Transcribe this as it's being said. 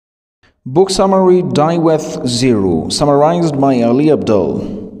Book summary Die with Zero, summarized by Ali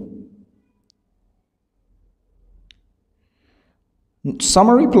Abdul.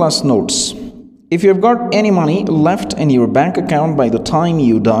 Summary plus notes. If you've got any money left in your bank account by the time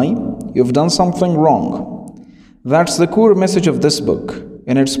you die, you've done something wrong. That's the core message of this book,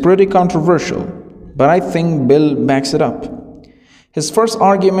 and it's pretty controversial, but I think Bill backs it up. His first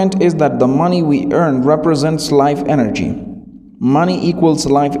argument is that the money we earn represents life energy. Money equals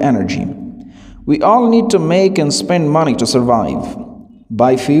life energy. We all need to make and spend money to survive.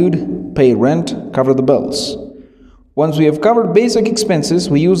 Buy food, pay rent, cover the bills. Once we have covered basic expenses,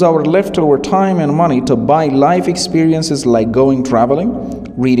 we use our leftover time and money to buy life experiences like going traveling,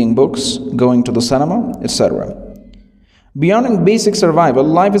 reading books, going to the cinema, etc. Beyond basic survival,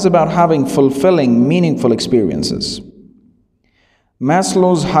 life is about having fulfilling, meaningful experiences.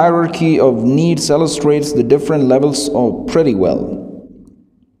 Maslow's hierarchy of needs illustrates the different levels pretty well.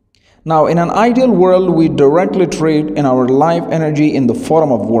 Now, in an ideal world, we directly trade in our life energy in the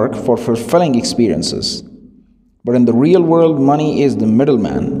form of work for fulfilling experiences. But in the real world, money is the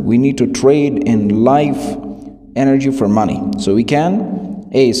middleman. We need to trade in life energy for money so we can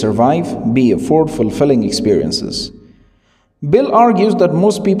A. survive, B. afford fulfilling experiences. Bill argues that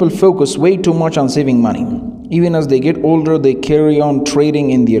most people focus way too much on saving money. Even as they get older, they carry on trading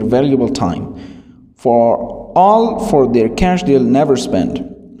in their valuable time for their cash they'll never spend.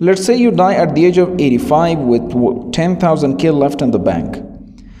 Let's say you die at the age of 85 with 10,000 K left in the bank.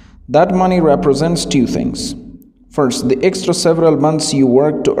 That money represents two things. First, the extra several months you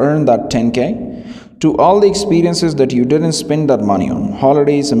worked to earn that 10K, to all the experiences that you didn't spend that money on,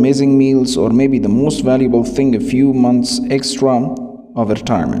 holidays, amazing meals, or maybe the most valuable thing, a few months extra of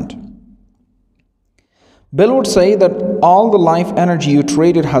retirement. Bill would say that all the life energy you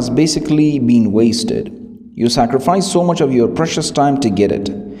traded has basically been wasted. You sacrificed so much of your precious time to get it,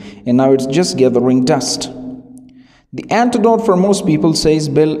 and now it's just gathering dust. The antidote for most people, says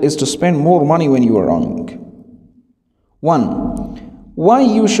Bill, is to spend more money when you are young. 1. Why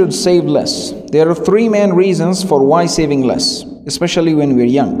you should save less. There are three main reasons for why saving less, especially when we're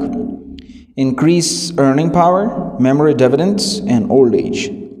young. Increase earning power, memory dividends, and old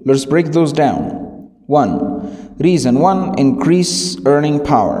age. Let's break those down. 1. Reason 1. Increase earning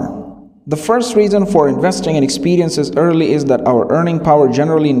power. The first reason for investing in experiences early is that our earning power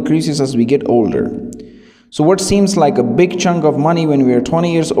generally increases as we get older. So what seems like a big chunk of money when we are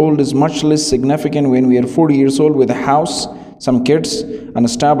 20 years old is much less significant when we are 40 years old with a house, some kids, an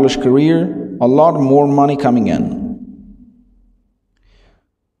established career, a lot more money coming in.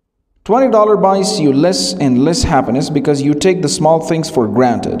 $20 buys you less and less happiness because you take the small things for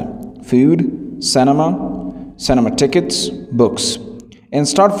granted. Food, cinema tickets, books. And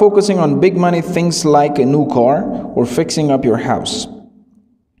start focusing on big money things like a new car or fixing up your house.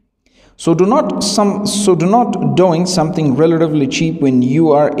 So do not doing something relatively cheap when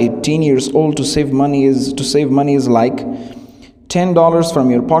you are 18 years old to save money is like $10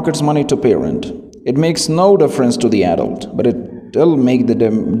 from your pocket's money to pay rent. It makes no difference to the adult, but it'll make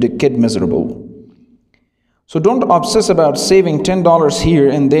the kid miserable. So don't obsess about saving $10 here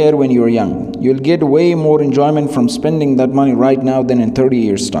and there when you're young. You'll get way more enjoyment from spending that money right now than in 30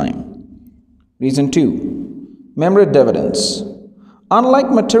 years' time. Reason 2. Memory dividends. Unlike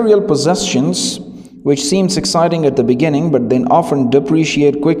material possessions, which seems exciting at the beginning but then often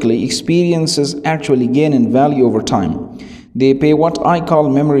depreciate quickly, experiences actually gain in value over time. They pay what I call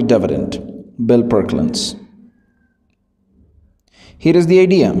memory dividend. Bill Perkins. Here is the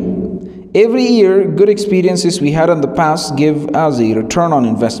idea. Every year, good experiences we had in the past give us a return on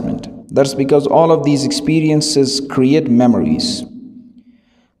investment. That's because all of these experiences create memories.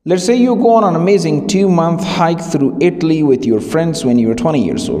 Let's say you go on an amazing 2-month hike through Italy with your friends when you're 20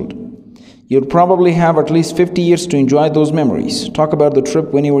 years old. You'll probably have at least 50 years to enjoy those memories. Talk about the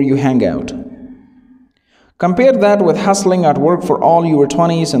trip whenever you hang out. Compare that with hustling at work for all your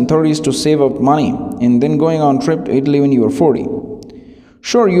 20s and 30s to save up money and then going on a trip to Italy when you are 40.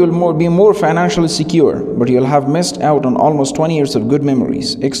 Sure, you'll be more financially secure, but you'll have missed out on almost 20 years of good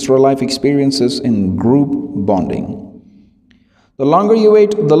memories, extra life experiences, and group bonding. The longer you wait,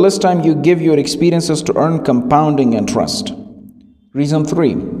 the less time you give your experiences to earn compounding and trust. Reason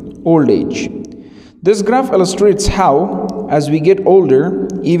 3. Old age. This graph illustrates how, as we get older,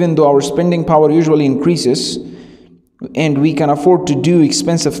 even though our spending power usually increases and we can afford to do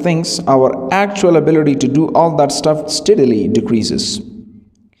expensive things, our actual ability to do all that stuff steadily decreases.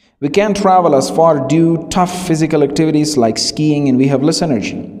 We can't travel as far, do tough physical activities like skiing, and we have less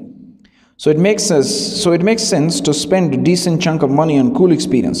energy. So it makes sense to spend a decent chunk of money on cool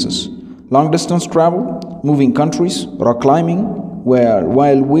experiences. Long distance travel, moving countries, rock climbing,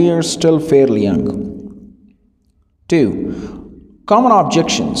 while we're still fairly young. 2. Common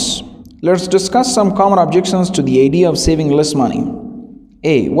objections. Let's discuss some common objections to the idea of saving less money.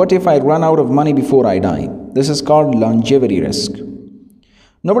 A. What if I run out of money before I die? This is called longevity risk.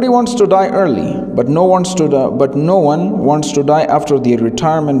 Nobody wants to die early, but no one wants to die after their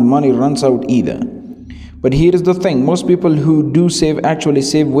retirement money runs out either. But here is the thing, most people who do save actually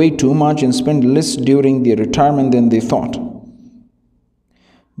save way too much and spend less during their retirement than they thought.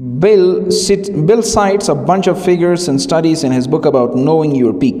 Bill cites a bunch of figures and studies in his book about knowing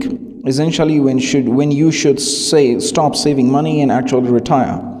your peak, essentially when you should stop saving money and actually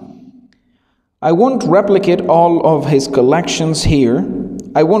retire. I won't replicate all of his calculations here,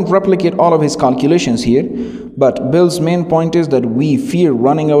 but Bill's main point is that we fear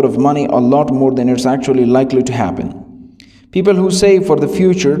running out of money a lot more than it's actually likely to happen. People who save for the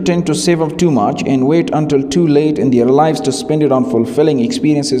future tend to save up too much and wait until too late in their lives to spend it on fulfilling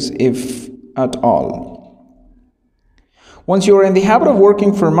experiences, if at all. Once you are in the habit of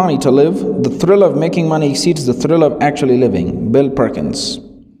working for money to live, the thrill of making money exceeds the thrill of actually living. Bill Perkins.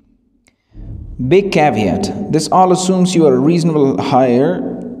 Big caveat. This all assumes you are a reasonable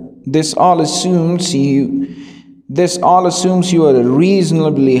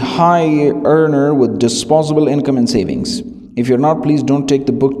reasonably high earner with disposable income and savings. If you're not, please don't take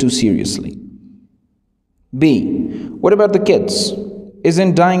the book too seriously. B. What about the kids?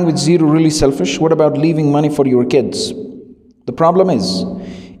 Isn't dying with zero really selfish? What about leaving money for your kids? The problem is,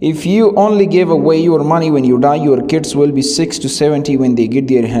 if you only give away your money when you die, your kids will be 6 to 70 when they get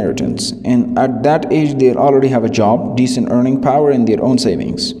their inheritance. And at that age, they already have a job, decent earning power, and their own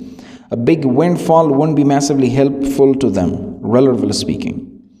savings. A big windfall won't be massively helpful to them, relatively speaking.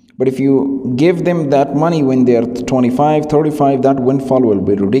 But if you give them that money when they are 25, 35, that windfall will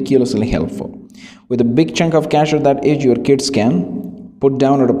be ridiculously helpful. With a big chunk of cash at that age, your kids can put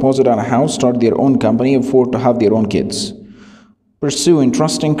down a deposit on a house, start their own company, afford to have their own kids. Pursue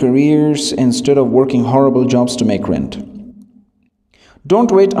interesting careers instead of working horrible jobs to make rent.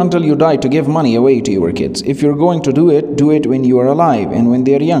 Don't wait until you die to give money away to your kids. If you're going to do it when you are alive and when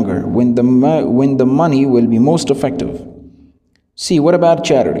they are younger, when the money will be most effective. See, what about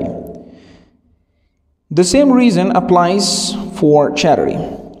charity? The same reason applies for charity.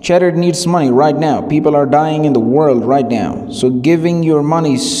 Charity needs money right now. People are dying in the world right now. So giving your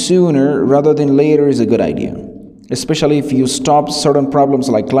money sooner rather than later is a good idea, especially if you stop certain problems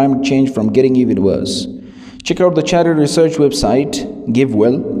like climate change from getting even worse. Check out the charity research website,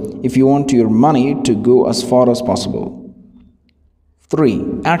 GiveWell, if you want your money to go as far as possible.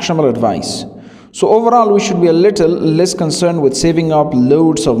 3. Actionable advice. So overall, we should be a little less concerned with saving up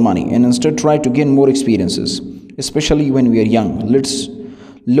loads of money and instead try to gain more experiences, especially when we are young. Let's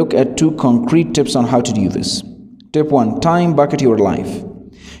look at 2 concrete tips on how to do this. Tip 1. Time bucket your life.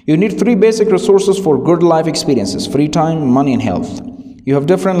 You need 3 basic resources for good life experiences: free time, money, and health. You have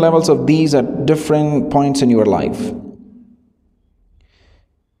different levels of these at different points in your life.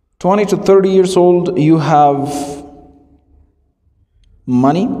 20 to 30 years old, you have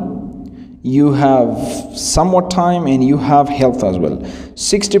money, you have somewhat time, and you have health as well.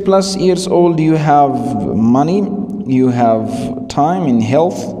 60 plus years old, you have money, you have time and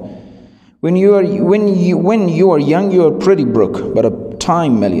health. When you are young, you are pretty broke, but a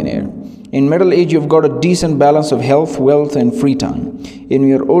time millionaire. In middle age, you've got a decent balance of health, wealth, and free time. In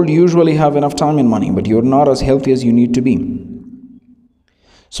your old, you usually have enough time and money, but you're not as healthy as you need to be.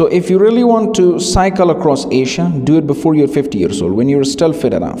 So if you really want to cycle across Asia, do it before you're 50 years old, when you're still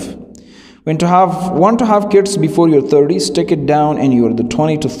fit enough. Want to have kids before you're 30, stick it down and you're the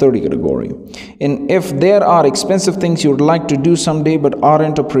 20 to 30 category. And if there are expensive things you'd like to do someday but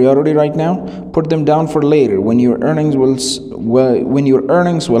aren't a priority right now, put them down for later when your earnings will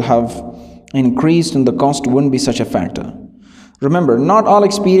have increased and the cost wouldn't be such a factor. Remember, not all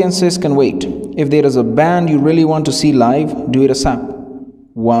experiences can wait. If there is a band you really want to see live, do it ASAP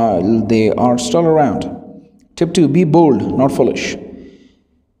while they are still around. Tip 2. Be bold, not foolish.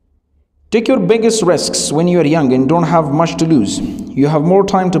 Take your biggest risks when you are young and don't have much to lose. You have more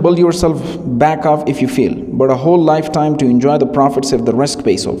time to build yourself back up if you fail, but a whole lifetime to enjoy the profits if the risk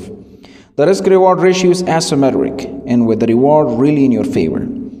pays off. The risk-reward ratio is asymmetric, and with the reward really in your favor.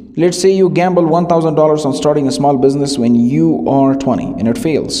 Let's say you gamble $1,000 on starting a small business when you are 20 and it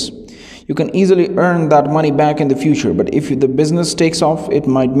fails. You can easily earn that money back in the future, but if the business takes off, it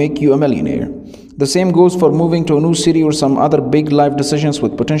might make you a millionaire. The same goes for moving to a new city or some other big life decisions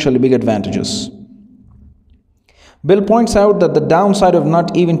with potentially big advantages. Bill points out that the downside of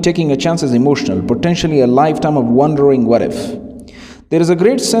not even taking a chance is emotional, potentially a lifetime of wondering what if. There is a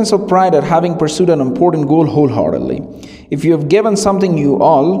great sense of pride at having pursued an important goal wholeheartedly. If you have given something you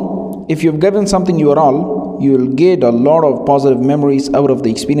all, you will get a lot of positive memories out of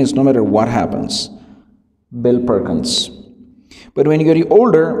the experience no matter what happens. Bill Perkins. But when you get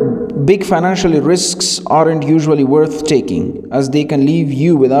older, big financial risks aren't usually worth taking, as they can leave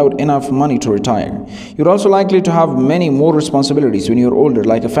you without enough money to retire. You're also likely to have many more responsibilities when you're older,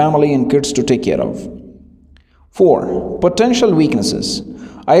 like a family and kids to take care of. 4. Potential weaknesses.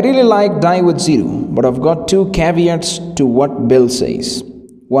 I really like Die with Zero, but I've got 2 caveats to what Bill says.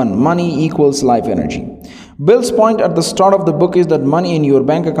 1. Money equals life energy. Bill's point at the start of the book is that money in your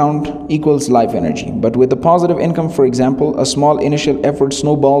bank account equals life energy. But with a positive income, for example, a small initial effort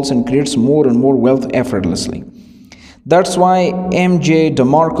snowballs and creates more and more wealth effortlessly. That's why M.J.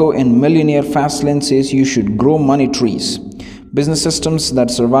 DeMarco in Millionaire Fastlane says you should grow money trees, business systems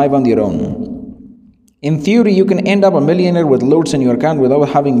that survive on their own. In theory, you can end up a millionaire with loads in your account without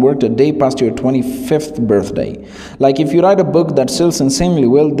having worked a day past your 25th birthday. Like if you write a book that sells insanely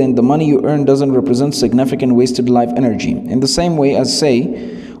well, then the money you earn doesn't represent significant wasted life energy, in the same way as,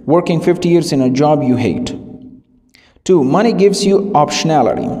 say, working 50 years in a job you hate. 2. Money gives you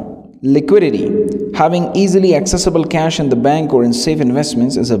optionality. Liquidity. Having easily accessible cash in the bank or in safe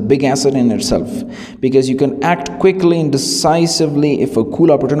investments is a big asset in itself, because you can act quickly and decisively if a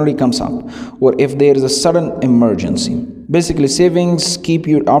cool opportunity comes up or if there is a sudden emergency. Basically, savings keep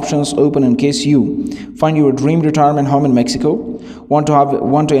your options open in case you find your dream retirement home in Mexico, want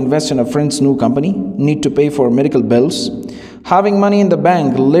to invest in a friend's new company, need to pay for medical bills. Having money in the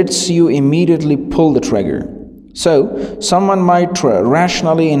bank lets you immediately pull the trigger. So, someone might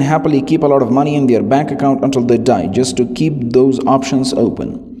rationally and happily keep a lot of money in their bank account until they die, just to keep those options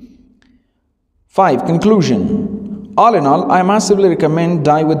open. 5. Conclusion. All in all, I massively recommend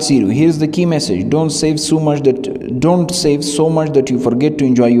Die with Zero. Here's the key message: don't save so much that you forget to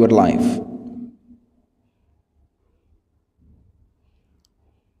enjoy your life.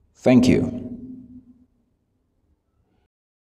 Thank you.